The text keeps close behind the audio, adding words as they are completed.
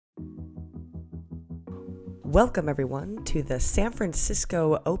Welcome everyone to the San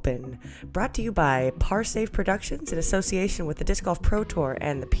Francisco Open, brought to you by ParSave Productions in association with the Disc Golf Pro Tour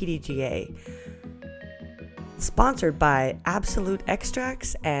and the PDGA. Sponsored by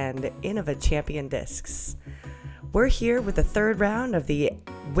AbsoluteXtracts and Innova Champion Discs. We're here with the third round of the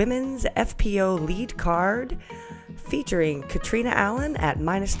Women's FPO Lead Card, featuring Catrina Allen at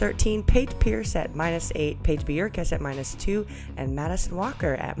 -13, Paige Pierce at -8, Paige Bjerkaas at -2, and Madison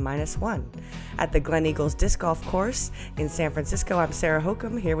Walker at -1. At the Gleneagles Disc Golf Course in San Francisco, I'm Sarah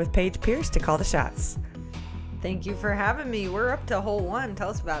Hokom here with Paige Pierce to call the shots. Thank you for having me. We're up to hole one. Tell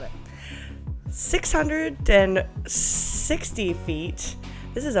us about it. 660 feet.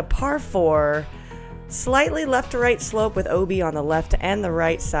 This is a par 4. Slightly left to right slope with OB on the left and the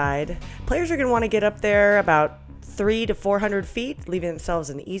right side. Players are going to want to get up there about 300 to 400 feet, leaving themselves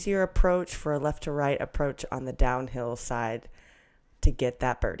an easier approach for a left to right approach on the downhill side to get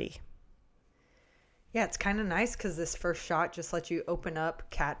that birdie. Yeah, it's kind of nice because this first shot just lets you open up.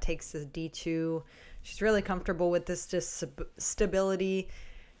 Kat takes the D2. She's really comfortable with this just stability.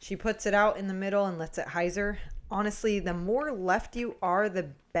 She puts it out in the middle and lets it hyzer. Honestly, the more left you are,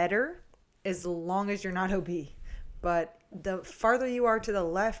 the better, as long as you're not OB. But the farther you are to the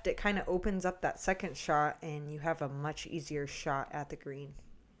left, it kind of opens up that second shot and you have a much easier shot at the green.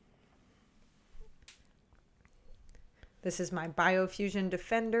 This is my Biofusion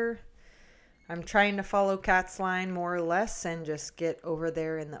Defender. I'm trying to follow Kat's line more or less and just get over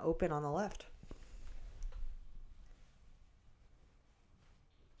there in the open on the left.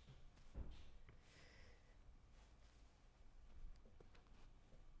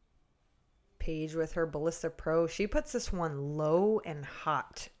 Paige with her Ballista Pro. She puts this one low and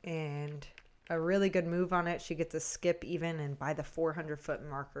hot and a really good move on it. She gets a skip even and by the 400-foot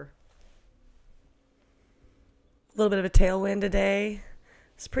marker. A little bit of a tailwind today.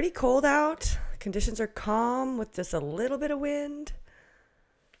 It's pretty cold out. Conditions are calm with just a little bit of wind.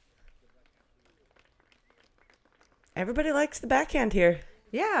 Everybody likes the backhand here.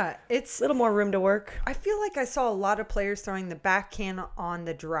 Yeah, it's a little more room to work. I feel like I saw a lot of players throwing the backhand on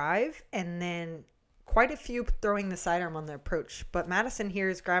the drive and then quite a few throwing the sidearm on the approach. But Madison here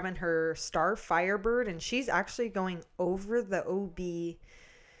is grabbing her Star Firebird and she's actually going over the OB.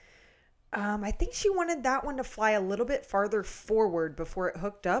 I think she wanted that one to fly a little bit farther forward before it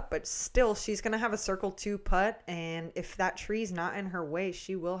hooked up, but still she's going to have a circle 2 putt, and if that tree's not in her way,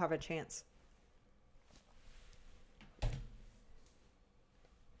 she will have a chance.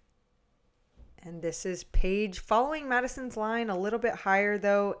 And this is Paige following Madison's line a little bit higher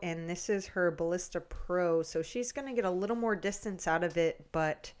though, and this is her Ballista Pro, so she's going to get a little more distance out of it,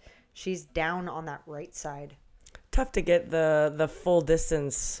 but she's down on that right side. Tough to get the full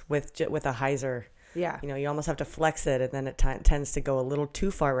distance with a hyzer. Yeah. You know, you almost have to flex it, and then it tends to go a little too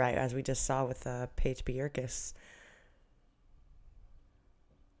far right, as we just saw with Paige Bjerkaas.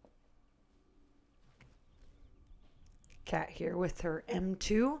 Kat here with her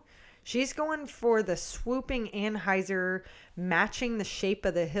M2. She's going for the swooping and hyzer, matching the shape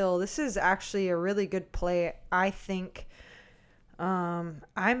of the hill. This is actually a really good play, I think.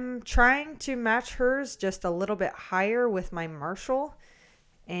 I'm trying to match hers just a little bit higher with my Marshall.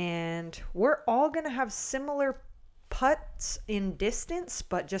 And we're all going to have similar putts in distance,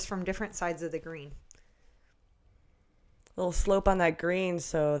 but just from different sides of the green. Little slope on that green,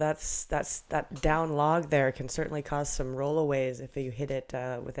 so that down log there can certainly cause some rollaways if you hit it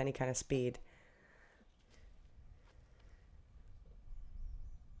with any kind of speed.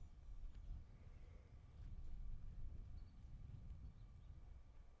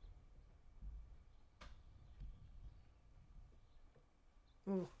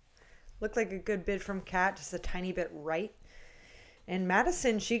 Ooh, looked like a good bid from Kat, just a tiny bit right. And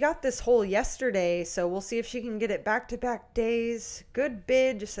Madison, she got this hole yesterday, so we'll see if she can get it back-to-back days. Good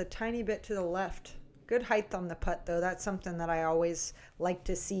bid, just a tiny bit to the left. Good height on the putt, though. That's something that I always like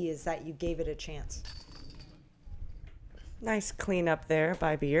to see, is that you gave it a chance. Nice clean up there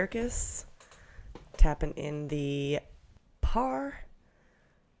by Bjerkaas. Tapping in the par.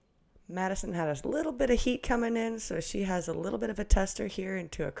 Madison had a little bit of heat coming in, so she has a little bit of a tester here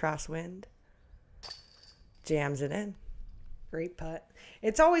into a crosswind. Jams it in. Great putt.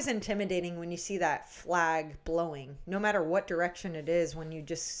 It's always intimidating when you see that flag blowing, no matter what direction it is. When you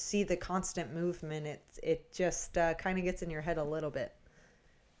just see the constant movement, it just kind of gets in your head a little bit.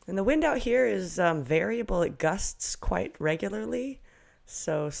 And the wind out here is variable. It gusts quite regularly.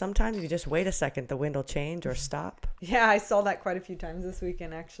 So sometimes if you just wait a second, the wind will change or stop. Yeah, I saw that quite a few times this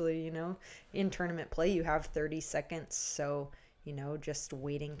weekend, actually. You know, in tournament play, you have 30 seconds. So, you know, just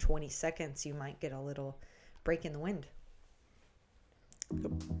waiting 20 seconds, you might get a little break in the wind.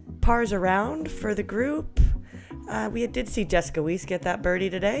 Pars around for the group. We did see Jessica Weiss get that birdie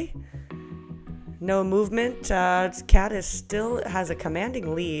today. No movement. Cat still has a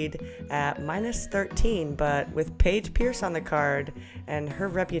commanding lead at -13, but with Paige Pierce on the card and her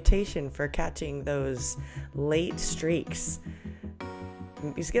reputation for catching those late streaks,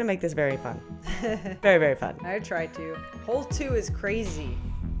 he's going to make this very fun. Very, very fun. I tried to. Hole 2 is crazy.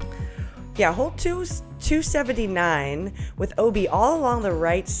 Yeah, hole 2's 279 with OB all along the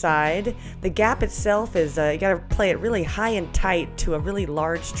right side. The gap itself is, you got to play it really high and tight to a really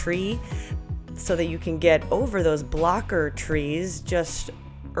large tree so that you can get over those blocker trees just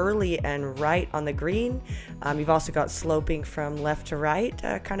early and right on the green. You've also got sloping from left to right,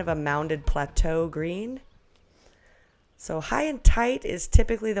 kind of a mounded plateau green. So high and tight is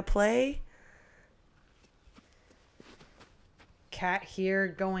typically the play. Cat here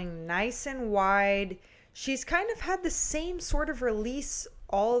going nice and wide. She's kind of had the same sort of release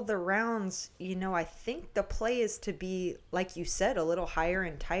all of the rounds. You know, I think the play is to be, like you said, a little higher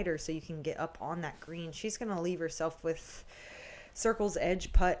and tighter so you can get up on that green. She's going to leave herself with circle's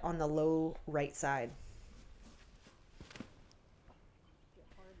edge putt on the low right side.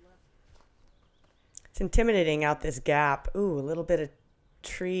 It's intimidating out this gap. Ooh, a little bit of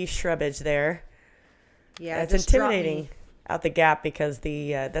tree shrubbage there. Yeah, it's intimidating out the gap because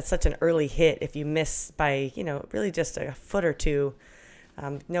that's such an early hit. If you miss by, really just a foot or two,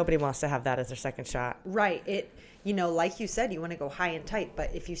 nobody wants to have that as their second shot. Right. Like you said, you want to go high and tight,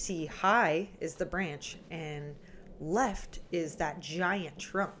 but if you see high is the branch and left is that giant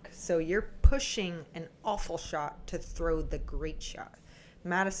trunk. So you're pushing an awful shot to throw the great shot.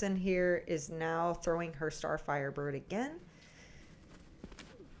 Madison here is now throwing her Starfire bird again.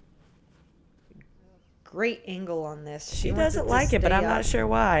 Great angle on this. She doesn't like it, but I'm not sure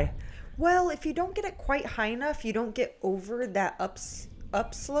why. Well, if you don't get it quite high enough, you don't get over that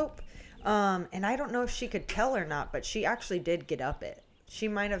upslope. And I don't know if she could tell or not, but she actually did get up it. She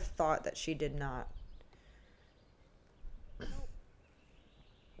might have thought that she did not.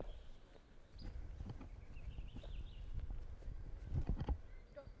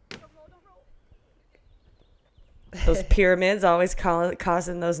 Those pyramids always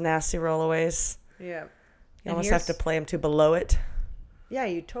causing those nasty rollaways. Yeah. You almost have to play them to below it. Yeah,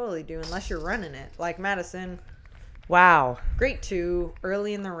 you totally do, unless you're running it. Like Madison. Wow. Great 2,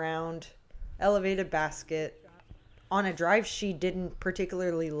 early in the round, elevated basket. On a drive she didn't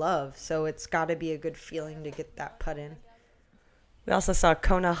particularly love, so it's got to be a good feeling to get that putt in. We also saw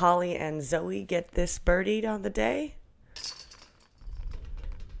Kona, Holly, and Zoe get this birdied on the day.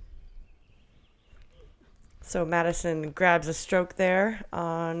 So Madison grabs a stroke there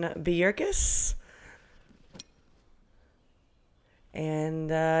on Bjerkaas. And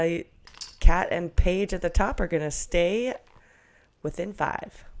Cat and Paige at the top are going to stay within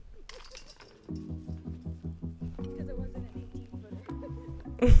 5.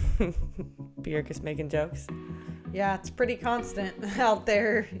 Bjerkaas making jokes. Yeah, it's pretty constant out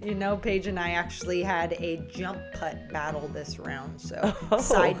there. Paige and I actually had a jump putt battle this round, so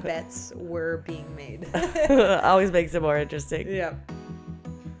side bets were being made. Always makes it more interesting. Yeah.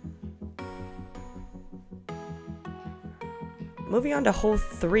 Moving on to hole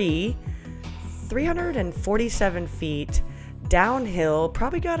 3, 347 feet downhill,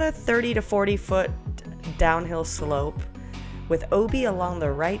 probably got a 30 to 40 foot downhill slope with OB along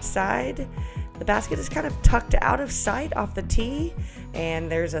the right side. The basket is kind of tucked out of sight off the tee, and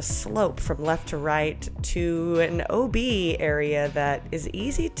there's a slope from left to right to an OB area that is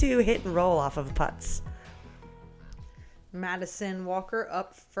easy to hit and roll off of putts. Madison Walker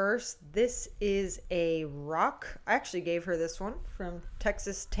up first. This is a rock. I actually gave her this one from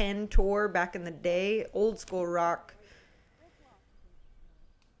Texas 10 Tour back in the day. Old school rock.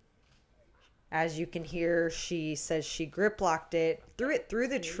 As you can hear, she says she grip locked it, threw it through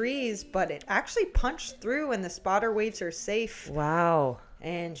the trees, but it actually punched through and the spotter waves are safe. Wow.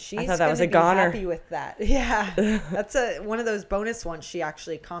 And she's I thought that was a gonna be goner. happy with that. Yeah. That's one of those bonus ones. She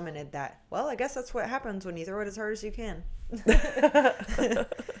actually commented that, well, I guess that's what happens when you throw it as hard as you can.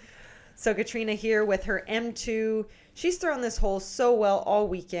 So Catrina here with her M2. She's thrown this hole so well all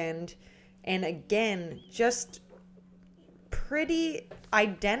weekend. And again, just pretty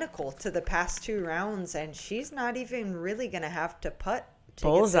identical to the past 2 rounds. And she's not even really going to have to putt to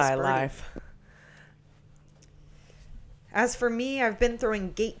bullseye get this birdie. life. As for me, I've been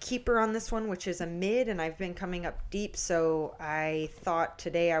throwing Gatekeeper on this one, which is a mid, and I've been coming up deep. So I thought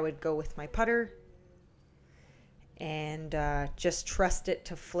today I would go with my putter and just trust it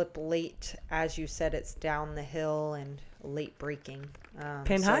to flip late. As you said, it's down the hill and late breaking.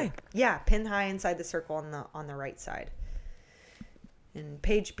 Pin high. Yeah, pin high inside the circle on the right side. And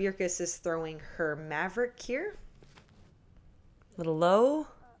Paige Bjerkaas is throwing her Maverick here. Little low.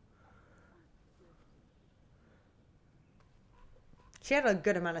 She had a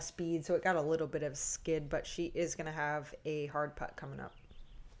good amount of speed, so it got a little bit of skid, but she is going to have a hard putt coming up.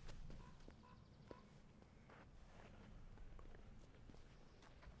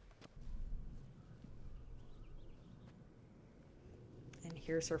 And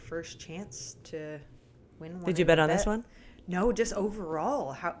here's her first chance to win one. Did you bet on this one? No, just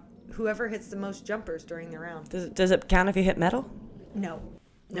overall. Whoever hits the most jumpers during the round. Does it count if you hit metal? No.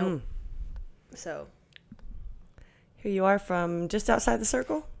 Nope. So. Here you are from just outside the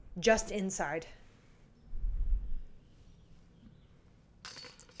circle? Just inside.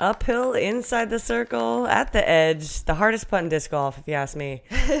 Uphill inside the circle at the edge. The hardest putt in disc golf, if you ask me.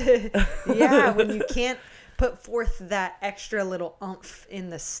 Yeah, when you can't put forth that extra little oomph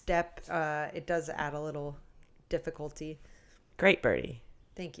in the step, it does add a little difficulty. Great birdie.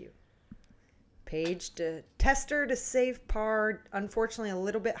 Thank you. Paige to tester to save par. Unfortunately, a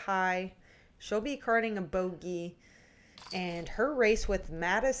little bit high. She'll be carding a bogey. And her race with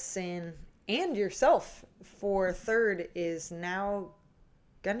Madison and yourself for third is now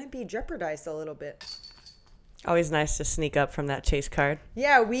going to be jeopardized a little bit. Always nice to sneak up from that chase card.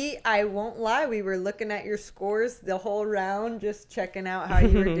 Yeah, I won't lie, we were looking at your scores the whole round, just checking out how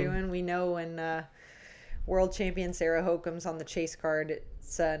you were doing. We know when world champion Sarah Hokom's on the chase card,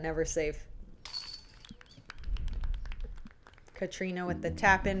 it's never safe. Catrina with the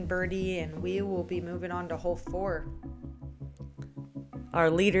tap-in birdie, and we will be moving on to hole 4. Our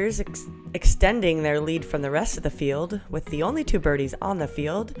leaders extending their lead from the rest of the field with the only 2 birdies on the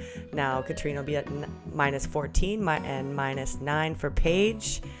field. Now Catrina will be at minus 14 and minus 9 for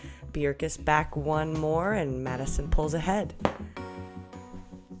Paige. Bjerkaas back 1 more, and Madison pulls ahead.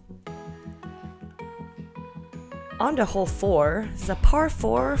 On to hole 4. This is a par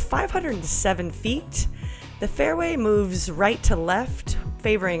 4, 507 feet. The fairway moves right to left,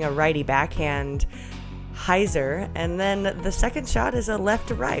 favoring a righty backhand hyzer, and then the second shot is a left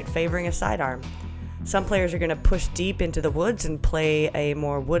to right, favoring a sidearm. Some players are going to push deep into the woods and play a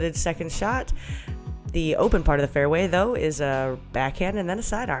more wooded second shot. The open part of the fairway, though, is a backhand and then a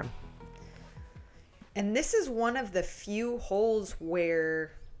sidearm. And this is one of the few holes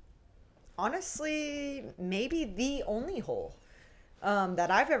where, honestly, maybe the only hole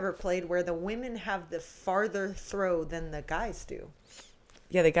that I've ever played where the women have the farther throw than the guys do.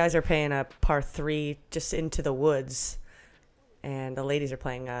 Yeah, the guys are playing a par 3 just into the woods, and the ladies are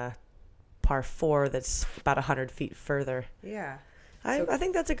playing a par 4 that's about 100 feet further. Yeah. I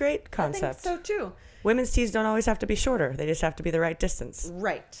think that's a great concept. I think so, too. Women's tees don't always have to be shorter. They just have to be the right distance.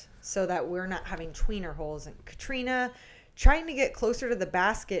 Right. So that we're not having tweener holes. And Catrina, trying to get closer to the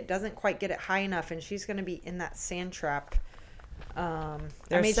basket, doesn't quite get it high enough, and she's going to be in that sand trap. I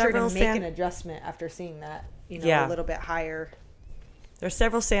made sure to make an adjustment after seeing that, a little bit higher. There's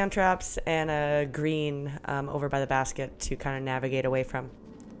several sand traps and a green over by the basket to kind of navigate away from.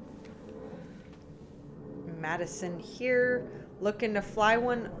 Madison here looking to fly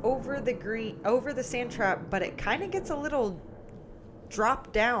one over the sand trap, but it kind of gets a little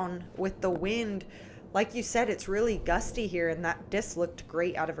drop down with the wind. Like you said, it's really gusty here, and that disc looked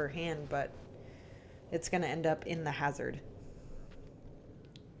great out of her hand, but it's going to end up in the hazard.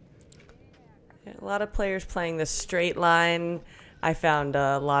 A lot of players playing the straight line. I found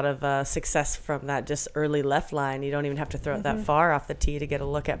a lot of success from that just early left line. You don't even have to throw it that far off the tee to get a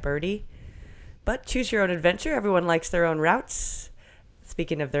look at birdie. But choose your own adventure. Everyone likes their own routes.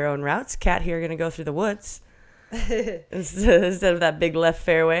 Speaking of their own routes, Kat here going to go through the woods instead of that big left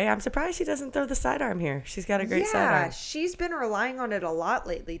fairway. I'm surprised she doesn't throw the sidearm here. She's got a great sidearm. Yeah, she's been relying on it a lot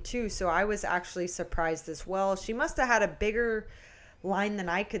lately too, so I was actually surprised as well. She must have had a bigger line than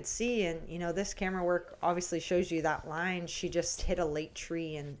I could see, and this camera work obviously shows you that line. She just hit a late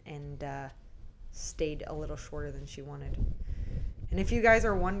tree and stayed a little shorter than she wanted. And if you guys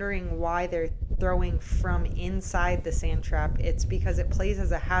are wondering why they're throwing from inside the sand trap, it's because it plays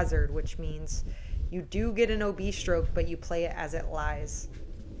as a hazard, which means you do get an OB stroke, but you play it as it lies.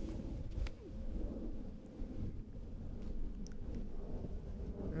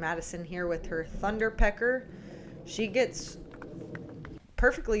 Madison here with her Thunderpecker. She gets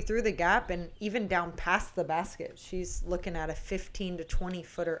perfectly through the gap and even down past the basket. She's looking at a 15 to 20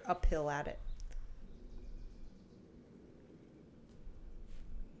 footer uphill at it.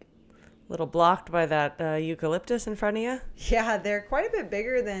 Little blocked by that eucalyptus in front of you. Yeah, they're quite a bit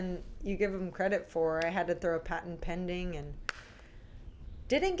bigger than you give them credit for. I had to throw a patent pending and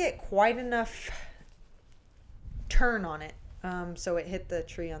didn't get quite enough turn on it. So it hit the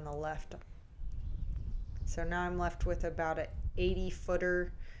tree on the left. So now I'm left with about an 80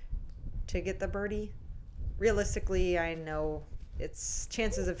 footer to get the birdie. Realistically, I know its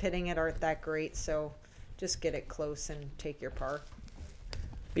chances of hitting it aren't that great. So just get it close and take your par.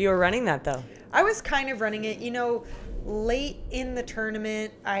 You were running that, though. I was kind of running it. Late in the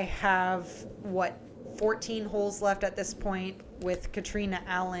tournament, I have, 14 holes left at this point with Catrina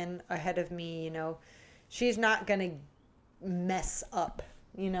Allen ahead of me. She's not going to mess up,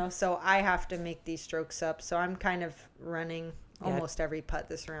 so I have to make these strokes up. So I'm kind of running almost every putt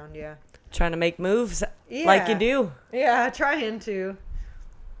this round, yeah. Trying to make moves like you do. Yeah, trying to.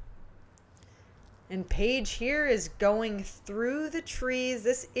 And Paige here is going through the trees.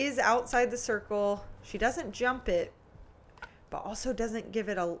 This is outside the circle. She doesn't jump it, but also doesn't give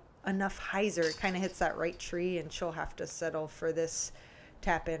it enough hyzer. It kind of hits that right tree, and she'll have to settle for this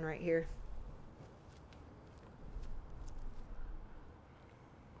tap in right here.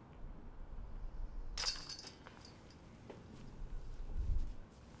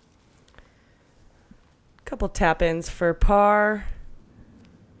 Couple tap ins for par.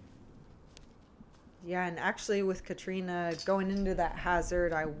 Yeah, and actually with Catrina going into that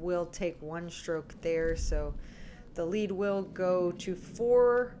hazard, I will take one stroke there. So the lead will go to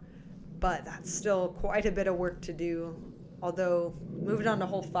 4, but that's still quite a bit of work to do. Although moving on to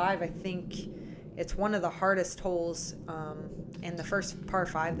hole 5, I think it's one of the hardest holes and the first par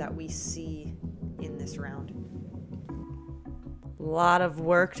 5 that we see in this round. A lot of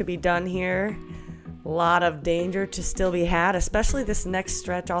work to be done here. A lot of danger to still be had, especially this next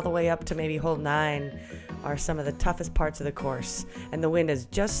stretch all the way up to maybe hole 9 are some of the toughest parts of the course. And the wind has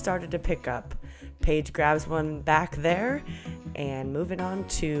just started to pick up. Paige grabs one back there, and moving on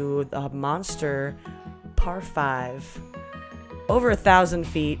to the monster par 5. Over 1,000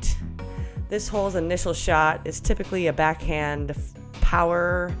 feet. This hole's initial shot is typically a backhand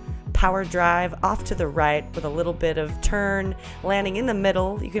power drive off to the right with a little bit of turn, landing in the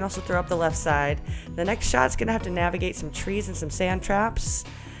middle. You can also throw up the left side. The next shot's going to have to navigate some trees and some sand traps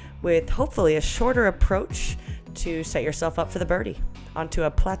with hopefully a shorter approach to set yourself up for the birdie onto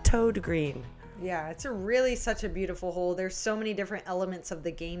a plateaued green. Yeah, it's really such a beautiful hole. There's so many different elements of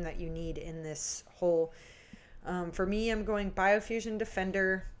the game that you need in this hole. For me, I'm going Biofusion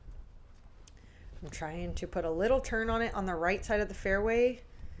Defender. I'm trying to put a little turn on it on the right side of the fairway.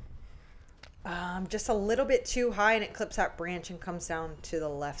 Just a little bit too high, and it clips that branch and comes down to the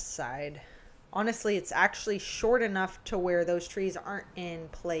left side. Honestly, it's actually short enough to where those trees aren't in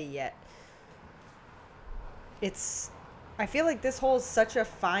play yet. I feel like this hole is such a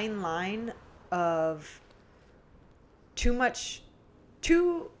fine line of too much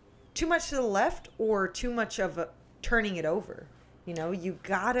to the left or too much of turning it over. You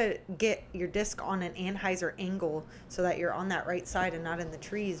gotta get your disc on an anhyzer angle so that you're on that right side and not in the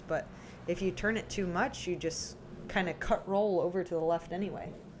trees. But if you turn it too much, you just kind of roll over to the left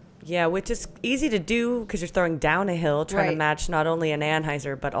anyway. Yeah, which is easy to do because you're throwing down a hill, trying to match not only an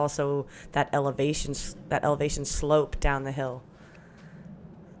anhyzer but also that elevation slope down the hill.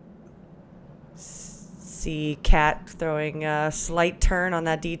 See Kat throwing a slight turn on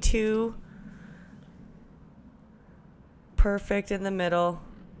that D2. Perfect in the middle.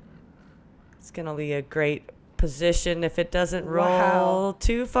 It's going to be a great position if it doesn't roll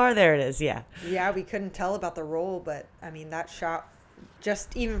too far. There it is. Yeah, we couldn't tell about the roll, but I mean that shot,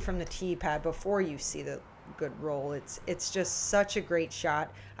 just even from the tee pad before you see the good roll, it's just such a great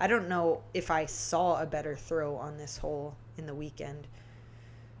shot. I don't know if I saw a better throw on this hole in the weekend.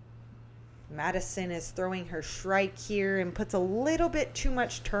 Madison is throwing her shrike here and puts a little bit too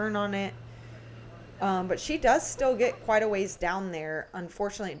much turn on it. But she does still get quite a ways down there.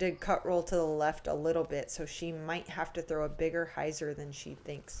 Unfortunately, it did cut roll to the left a little bit, so she might have to throw a bigger hyzer than she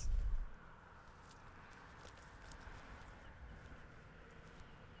thinks.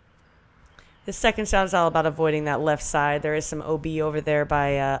 The second shot is all about avoiding that left side. There is some OB over there by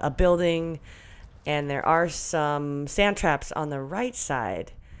a building, and there are some sand traps on the right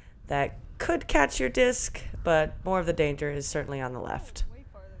side that could catch your disc, but more of the danger is certainly on the left.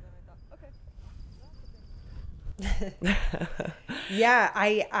 Yeah,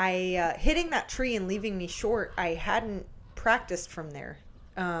 I hitting that tree and leaving me short, I hadn't practiced from there.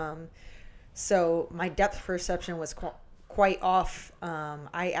 So my depth perception was quite off.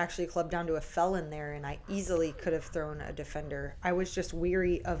 I actually clubbed down to a felon there, and I easily could have thrown a defender. I was just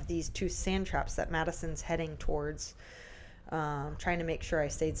weary of these 2 sand traps that Madison's heading towards. Trying to make sure I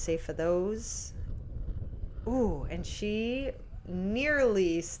stayed safe of those. Ooh, and she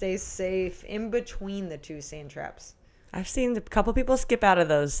nearly stays safe in between the 2 sand traps. I've seen a couple people skip out of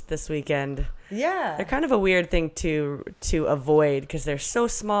those this weekend. Yeah. They're kind of a weird thing to avoid because they're so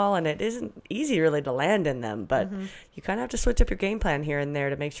small and it isn't easy really to land in them. But you kind of have to switch up your game plan here and there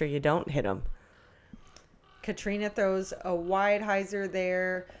to make sure you don't hit them. Catrina throws a wide hyzer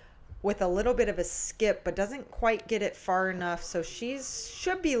there with a little bit of a skip, but doesn't quite get it far enough. So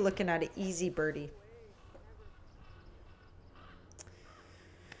should be looking at an easy birdie.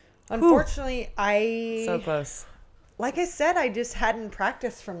 Unfortunately, so close. Like I said, I just hadn't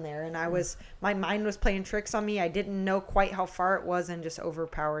practiced from there, and my mind was playing tricks on me. I didn't know quite how far it was and just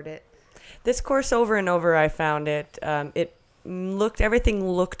overpowered it. This course over and over, I found it. Everything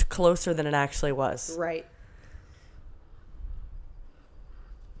looked closer than it actually was. Right.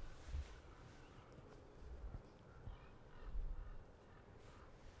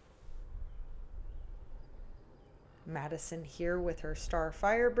 Madison here with her Star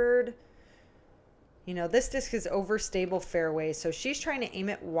Firebird. You know, this disc is over stable fairway, so she's trying to aim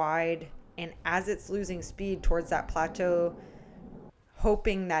it wide, and as it's losing speed towards that plateau,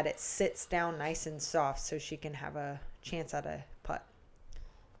 hoping that it sits down nice and soft so she can have a chance at a putt.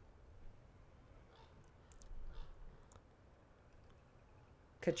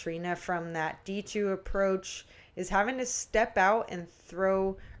 Catrina from that D2 approach is having to step out and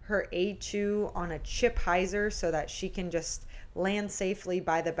throw her A2 on a chip hyzer so that she can just land safely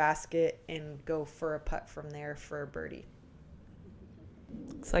by the basket and go for a putt from there for a birdie.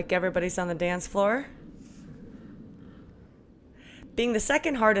 Looks like everybody's on the dance floor. Being the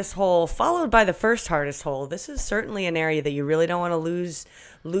second hardest hole, followed by the first hardest hole, this is certainly an area that you really don't want to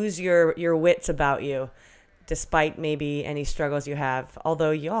lose your wits about you, despite maybe any struggles you have.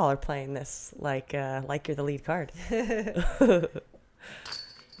 Although y'all are playing this like you're the lead card.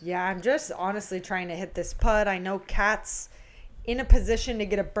 Yeah, I'm just honestly trying to hit this putt. I know Kat's in a position to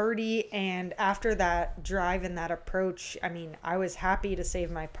get a birdie, and after that drive and that approach, I mean, I was happy to save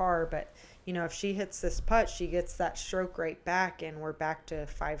my par, but you know, if she hits this putt, she gets that stroke right back, and we're back to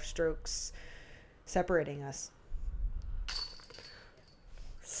 5 strokes separating us.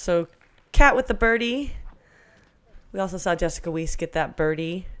 So Kat with the birdie. We also saw Jessica Weiss get that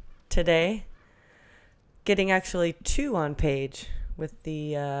birdie today, getting actually 2 on Paige with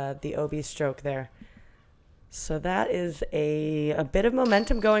the OB stroke there. So that is a bit of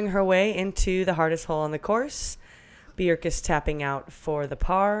momentum going her way into the hardest hole on the course. Bjerkaas tapping out for the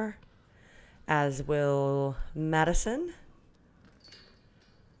par, as will Madison.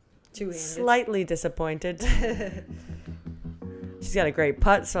 Two-handed. Slightly disappointed. She's got a great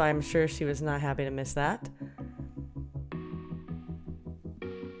putt, so I'm sure she was not happy to miss that.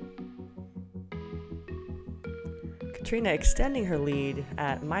 Catrina extending her lead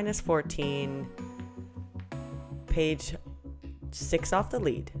at -14. Paige 6 off the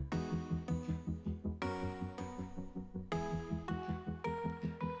lead.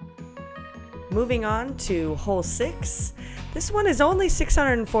 Moving on to hole 6. This one is only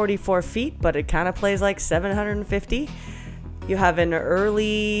 644 feet, but it kind of plays like 750. You have an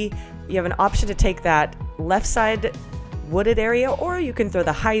option to take that left side wooded area, or you can throw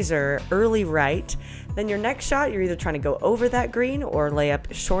the hyzer early right. Then your next shot, you're either trying to go over that green or lay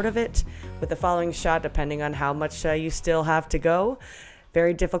up short of it with the following shot, depending on how much you still have to go.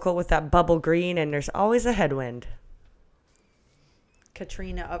 Very difficult with that bubble green, and there's always a headwind.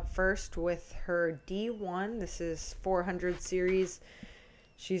 Catrina up first with her D1. This is 400 series.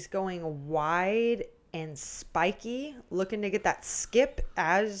 She's going wide and spiky, looking to get that skip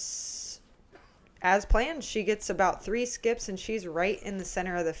as planned. She gets about 3 skips, and she's right in the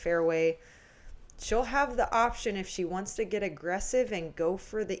center of the fairway. She'll have the option if she wants to get aggressive and go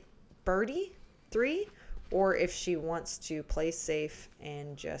for the birdie 3, or if she wants to play safe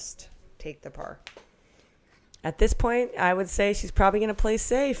and just take the par. At this point, I would say she's probably going to play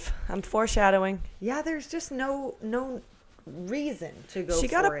safe. I'm foreshadowing. Yeah, there's just no reason to go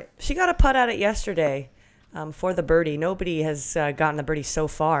for it. She got a putt at it yesterday for the birdie. Nobody has gotten the birdie so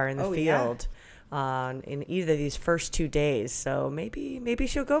far in the field in either of these first 2 days. So maybe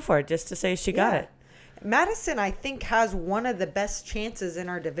she'll go for it just to say she got it. Madison, I think, has one of the best chances in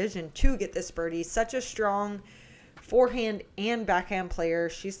our division to get this birdie. Such a strong forehand and backhand player.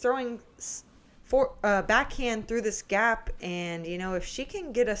 She's throwing backhand through this gap, and you know, if she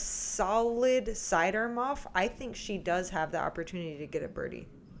can get a solid sidearm off, I think she does have the opportunity to get a birdie.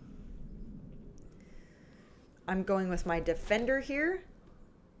 I'm going with my defender here.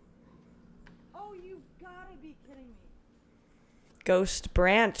 Oh, you gotta be kidding me. Ghost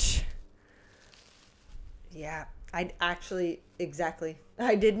Branch. Yeah, exactly.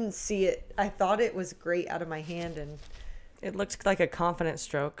 I didn't see it. I thought it was great out of my hand, and it looks like a confident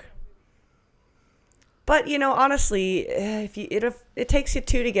stroke. But, you know, honestly, if it takes you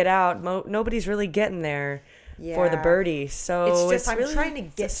 2 to get out, nobody's really getting there for the birdie. So it's just I'm trying to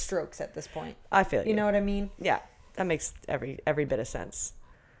get strokes at this point. I feel you. You know what I mean? Yeah, that makes every bit of sense.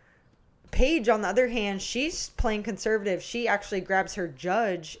 Paige, on the other hand, she's playing conservative. She actually grabs her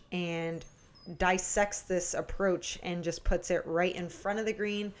judge and dissects this approach and just puts it right in front of the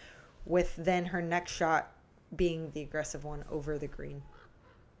green, with then her next shot being the aggressive one over the green.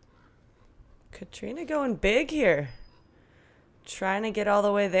 Catrina going big here. Trying to get all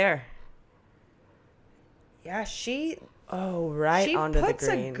the way there. Yeah, she onto the green. She puts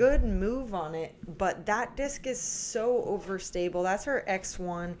a good move on it, but that disc is so overstable. That's her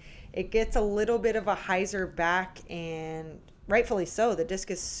X1. It gets a little bit of a hyzer back, and rightfully so. The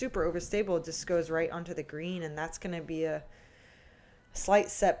disc is super overstable. It just goes right onto the green, and that's going to be a slight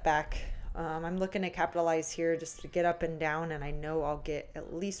setback. I'm looking to capitalize here just to get up and down, and I know I'll get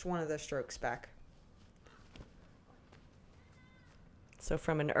at least one of the strokes back. So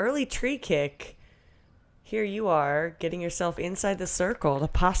from an early tree kick, here you are getting yourself inside the circle to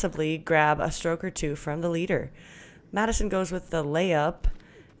possibly grab a stroke or two from the leader. Madison goes with the layup,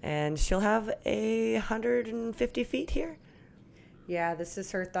 and she'll have 150 feet here. Yeah, this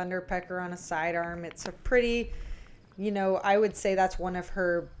is her thunderpecker on a sidearm. It's a pretty, I would say that's one of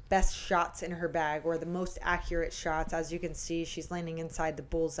her best shots in her bag, or the most accurate shots. As you can see, she's landing inside the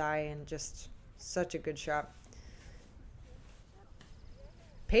bullseye, and just such a good shot.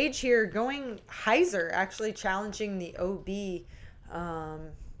 Paige here going hyzer, actually challenging the OB,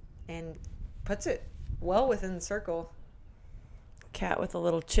 and puts it well within the circle. Cat with a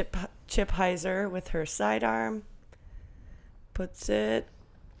little chip hyzer with her sidearm. Puts it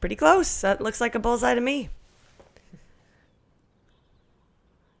pretty close. That looks like a bullseye to me.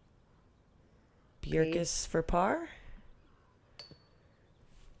 Bjerkaas for par.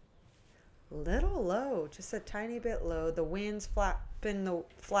 Little low, just a tiny bit low. The wind's flapping the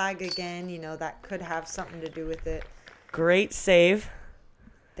flag again. That could have something to do with it. Great save.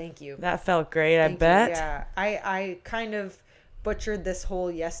 Thank you. That felt great, Thank I bet. you. Yeah, I kind of butchered this hole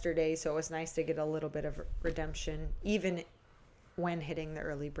yesterday, so it was nice to get a little bit of redemption, even when hitting the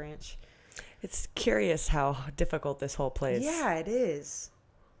early branch. It's curious how difficult this hole plays. Yeah, it is.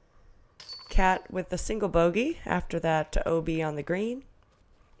 Cat with a single bogey after that OB on the green.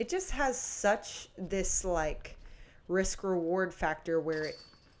 It just has such this risk reward factor where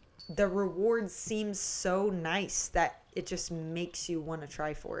the reward seems so nice that it just makes you want to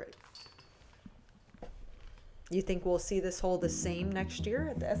try for it. You think we'll see this hole the same next year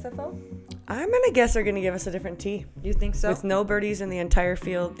at the SFO? I'm going to guess they're going to give us a different tee. You think so? With no birdies in the entire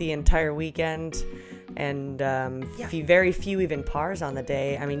field the entire weekend, and very few even pars on the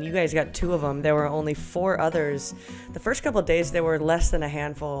day. I mean, you guys got 2 of them. There were only 4 others. The first couple of days, there were less than a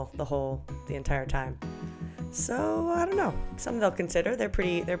handful the entire time. So, I don't know. Something they'll consider. They're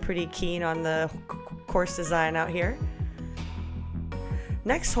pretty keen on the course design out here.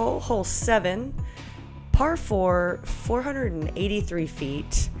 Next hole, hole 7. Par 4, 483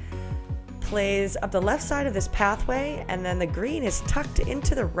 feet, plays up the left side of this pathway, and then the green is tucked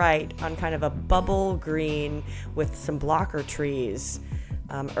into the right on kind of a bubble green with some blocker trees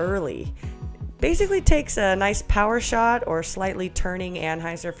early. Basically takes a nice power shot or slightly turning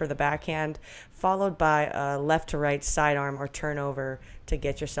anhyzer for the backhand, followed by a left to right sidearm or turnover to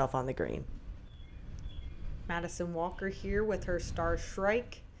get yourself on the green. Madison Walker here with her star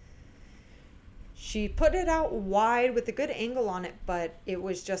shrike. She put it out wide with a good angle on it, but it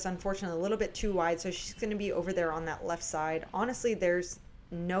was just unfortunately a little bit too wide, so she's going to be over there on that left side. Honestly, there's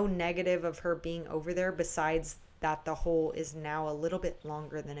no negative of her being over there besides that the hole is now a little bit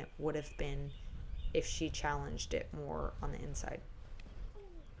longer than it would have been if she challenged it more on the inside.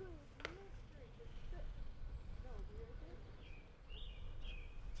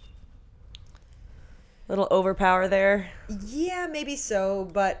 Little overpower there. Yeah, maybe so,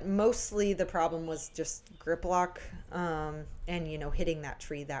 but mostly the problem was just grip lock, and hitting that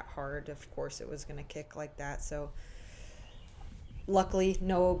tree that hard. Of course, it was going to kick like that. So luckily,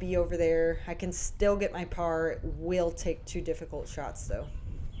 no OB over there. I can still get my par. It will take 2 difficult shots though.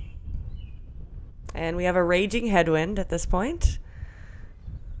 And we have a raging headwind at this point.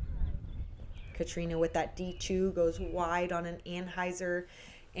 Catrina with that D2 goes wide on an anhyzer,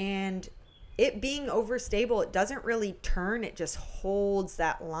 and it being overstable, it doesn't really turn. It just holds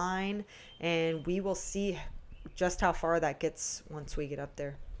that line, and we will see just how far that gets once we get up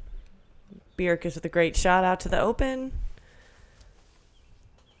there. Bjerkaas with a great shot out to the open.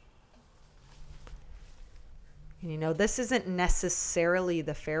 This isn't necessarily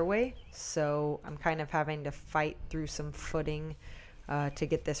the fairway, so I'm kind of having to fight through some footing to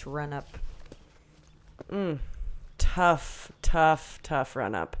get this run up. tough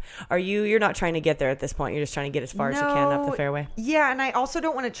run up. You're not trying to get there at this point. You're just trying to get as far as you can up the fairway. Yeah, and I also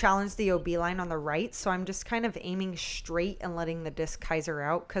don't want to challenge the OB line on the right, so I'm just kind of aiming straight and letting the disc hyzer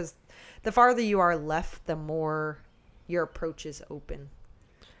out, because the farther you are left, the more your approach is open.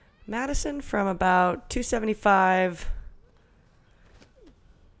 Madison from about 275.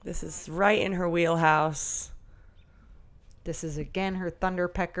 This is right in her wheelhouse. This is, again, her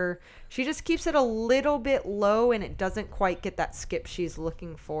Thunderpecker. She just keeps it a little bit low, and it doesn't quite get that skip she's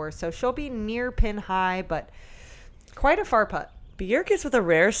looking for. So she'll be near pin high, but quite a far putt. Bjerkaas with a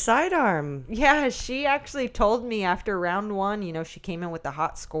rare sidearm. Yeah, she actually told me after round one, she came in with a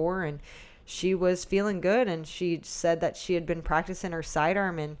hot score, and she was feeling good, and she said that she had been practicing her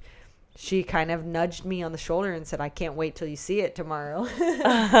sidearm, and she kind of nudged me on the shoulder and said, I can't wait till you see it tomorrow.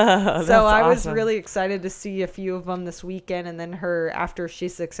 So I was really excited to see a few of them this weekend. And then after she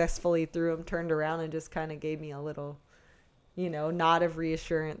successfully threw them, turned around and just kind of gave me a little, nod of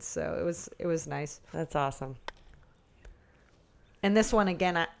reassurance. So it was nice. That's awesome. And this one,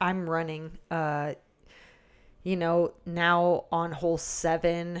 again, I'm running, now on hole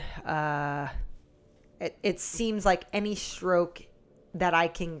 7, it seems like any stroke that I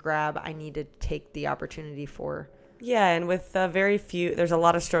can grab, I need to take the opportunity for. Yeah, and with very few, there's a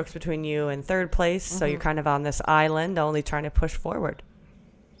lot of strokes between you and third place, so you're kind of on this island, only trying to push forward.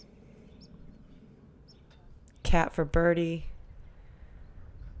 Cat for birdie.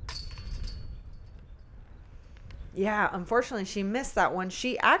 Yeah, unfortunately, she missed that one.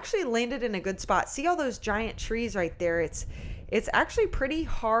 She actually landed in a good spot. See all those giant trees right there? It's actually pretty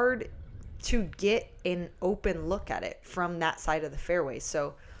hard to get an open look at it from that side of the fairway.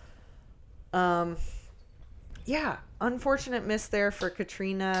 So, yeah, unfortunate miss there for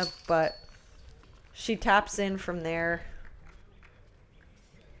Catrina, but she taps in from there.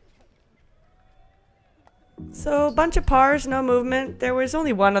 So a bunch of pars, no movement. There was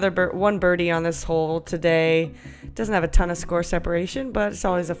only one birdie on this hole today. Doesn't have a ton of score separation, but it's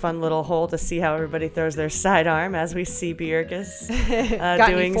always a fun little hole to see how everybody throws their sidearm, as we see Bjerkaas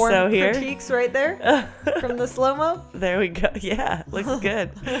doing so here. Critiques right there from the slow-mo. There we go. Yeah, looks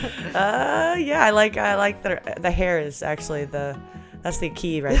good. Yeah, I like the hair is actually that's the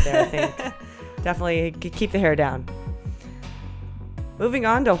key right there. I think definitely keep the hair down. Moving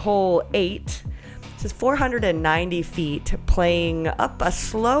on to hole 8. This is 490 feet, playing up a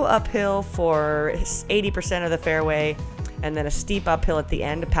slow uphill for 80% of the fairway, and then a steep uphill at the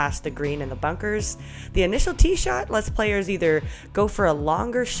end past the green and the bunkers. The initial tee shot lets players either go for a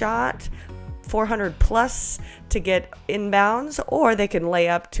longer shot, 400 plus, to get inbounds, or they can lay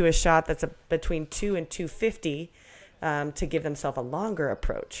up to a shot that's between 2 and 250 to give themselves a longer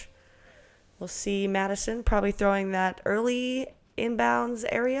approach. We'll see Madison probably throwing that early inbounds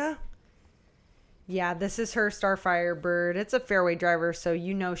area. Yeah, this is her Starfire bird. It's a fairway driver, so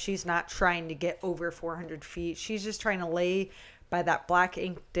she's not trying to get over 400 feet. She's just trying to lay by that black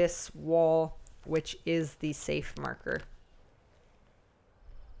ink disc wall, which is the safe marker.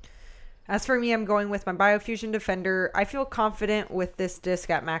 As for me, I'm going with my Biofusion Defender. I feel confident with this disc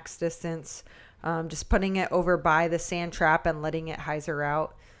at max distance. Just putting it over by the sand trap and letting it hyzer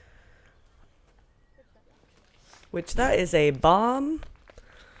out. Which that is a bomb.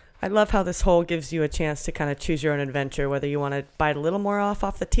 I love how this hole gives you a chance to kind of choose your own adventure, whether you want to bite a little more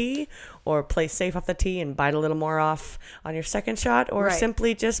off the tee, or play safe off the tee and bite a little more off on your second shot, or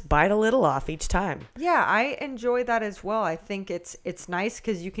simply just bite a little off each time. Yeah, I enjoy that as well. I think it's nice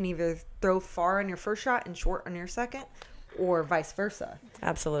because you can either throw far on your first shot and short on your second, or vice versa.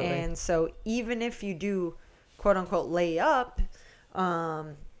 Absolutely. And so even if you do, quote unquote, lay up,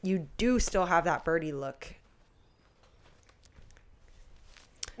 you do still have that birdie look.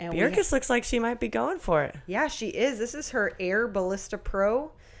 And Bjerkaas looks like she might be going for it. Yeah, she is. This is her Air Ballista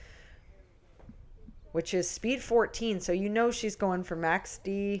Pro, which is speed 14. So she's going for max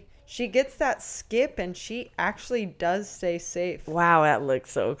D. She gets that skip, and she actually does stay safe. Wow, that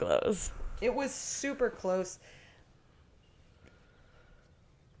looks so close. It was super close.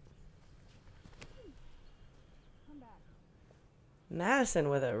 Madison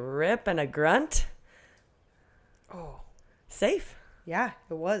with a rip and a grunt. Oh. Safe. Yeah,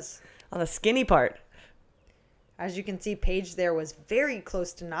 it was. On the skinny part. As you can see, Paige there was very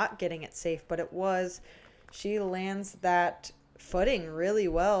close to not getting it safe, but it was. She lands that footing really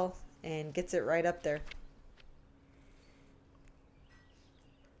well and gets it right up there.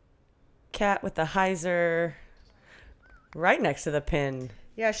 Cat with the hyzer right next to the pin.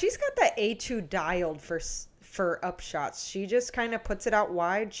 Yeah, she's got that A2 dialed for up shots. She just kind of puts it out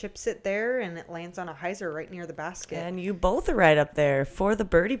wide, chips it there, and it lands on a hyzer right near the basket. And you both are right up there for the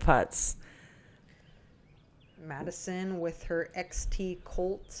birdie putts. Madison with her XT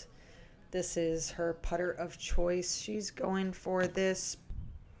Colt. This is her putter of choice. She's going for this.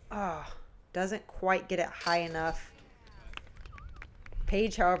 Doesn't quite get it high enough.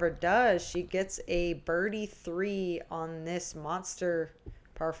 Paige, however, does. She gets a birdie 3 on this monster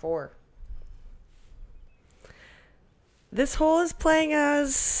par 4. This hole is playing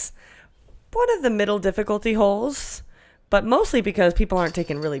as one of the middle difficulty holes, but mostly because people aren't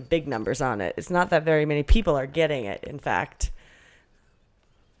taking really big numbers on it. It's not that very many people are getting it, in fact.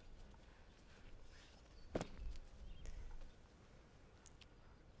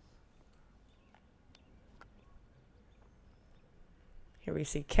 Here we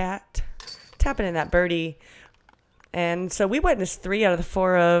see Kat tapping in that birdie. And so we witnessed 3 out of the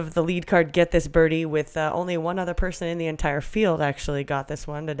 4 of the lead card get this birdie, with only one other person in the entire field actually got this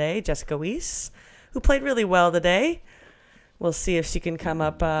one today, Jessica Weiss, who played really well today. We'll see if she can come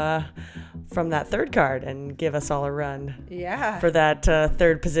up from that third card and give us all a run. Yeah. For that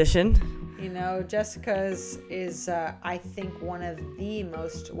third position. You know, Jessica's is, I think, one of the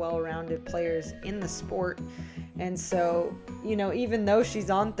most well-rounded players in the sport. And so, you know, even though she's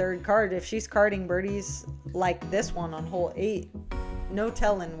on third card, if she's carding birdies like this one on hole 8, no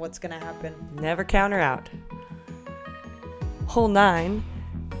telling what's going to happen. Never count her out. Hole 9,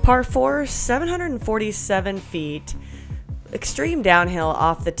 par 4, 747 feet. Extreme downhill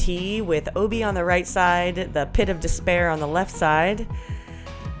off the tee with OB on the right side, the pit of despair on the left side.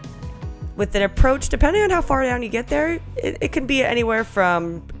 With an approach, depending on how far down you get there, it can be anywhere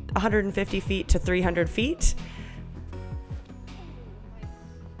from 150 feet to 300 feet.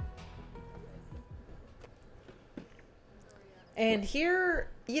 And here,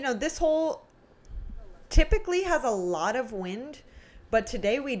 you know, this hole typically has a lot of wind, but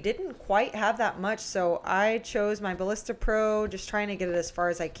today we didn't quite have that much. So I chose my Ballista Pro, just trying to get it as far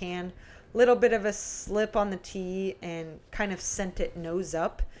as I can. Little bit of a slip on the tee and kind of sent it nose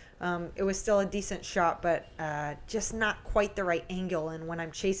up. It was still a decent shot, but just not quite the right angle. And when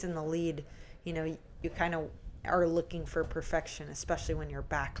I'm chasing the lead, you know, you kind of are looking for perfection, especially when you're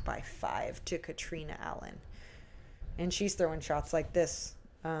back by 5 to Catrina Allen. And she's throwing shots like this.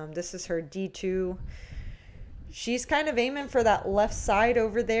 This is her D2. She's kind of aiming for that left side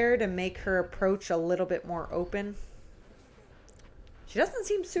over there to make her approach a little bit more open. She doesn't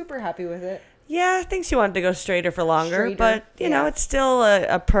seem super happy with it. Yeah, I think she wanted to go straighter for longer, but you know, it's still an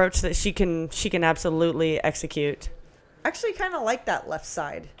approach that she can absolutely execute. Actually kind of like that left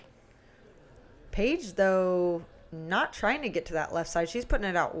side. Paige, though, not trying to get to that left side. She's putting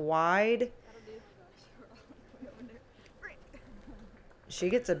it out wide. She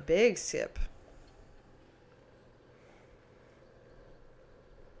gets a big skip.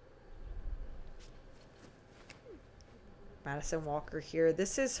 Madison Walker here.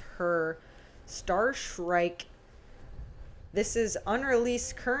 This is her Star Shrike. This is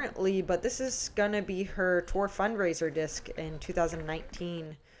unreleased currently, but this is going to be her tour fundraiser disc in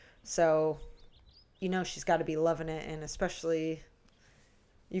 2019. So, you know, she's got to be loving it. And especially,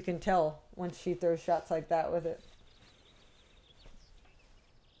 you can tell when she throws shots like that with it.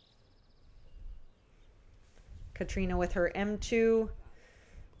 Catrina with her M2.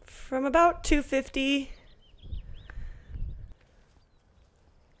 From about 250.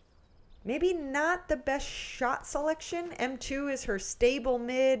 Maybe not the best shot selection. M2 is her stable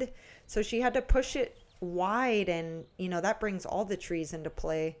mid, so she had to push it wide, and, you know, that brings all the trees into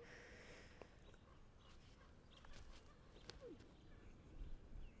play.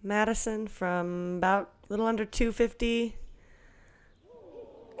 Madison from about a little under 250.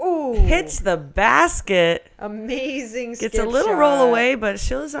 Ooh. Hits the basket. Amazing skip Gets a little shot. roll away, but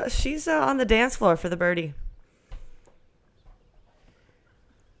she's on the dance floor for the birdie.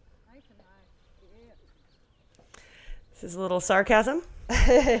 This is a little sarcasm.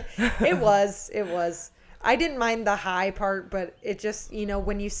 It was. I didn't mind the high part, but it just, you know,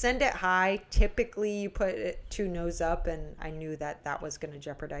 when you send it high, typically you put it 2 nose up, and I knew that that was going to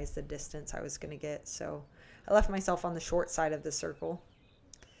jeopardize the distance I was going to get. So I left myself on the short side of the circle.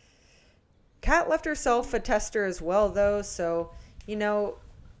 Kat left herself a tester as well, though. So, you know,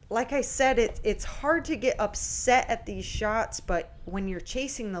 like I said, it's hard to get upset at these shots, but when you're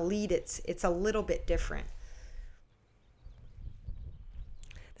chasing the lead, it's a little bit different.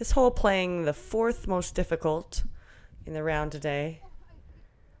 This hole playing the 4th most difficult in the round today.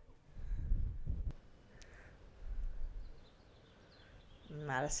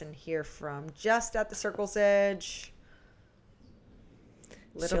 Madison here from just at the circle's edge.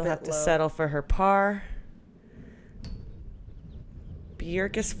 She'll have to settle for her par.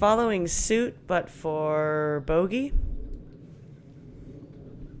 Bjerkaas following suit, but for bogey.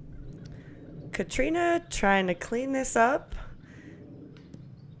 Catrina trying to clean this up.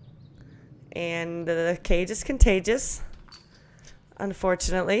 And the cage is contagious,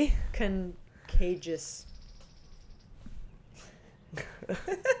 unfortunately. Contagious.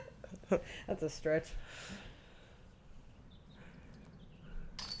 That's a stretch.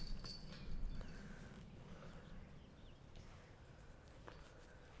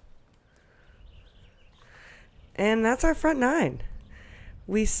 And that's our front nine.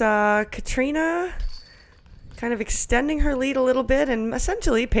 We saw Catrina kind of extending her lead a little bit, and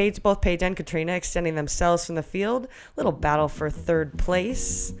essentially both Paige and Catrina extending themselves from the field. Little battle for third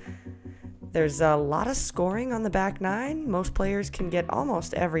place. There's a lot of scoring on the back nine. Most players can get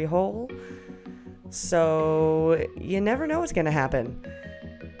almost every hole. So you never know what's going to happen.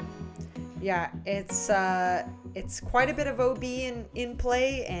 Yeah, it's quite a bit of OB in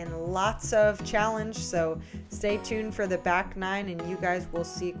play and lots of challenge. So stay tuned for the back nine, and you guys will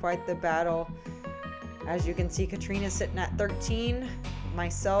see quite the battle. As you can see, Catrina's sitting at 13.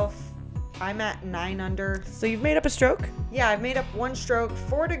 Myself, I'm at 9 under. So you've made up a stroke? Yeah, I've made up 1 stroke,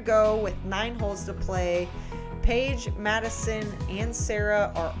 4 to go with 9 holes to play. Paige, Madison, and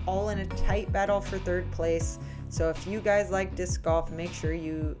Sarah are all in a tight battle for third place. So if you guys like disc golf, make sure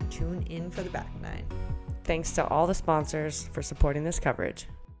you tune in for the back nine. Thanks to all the sponsors for supporting this coverage.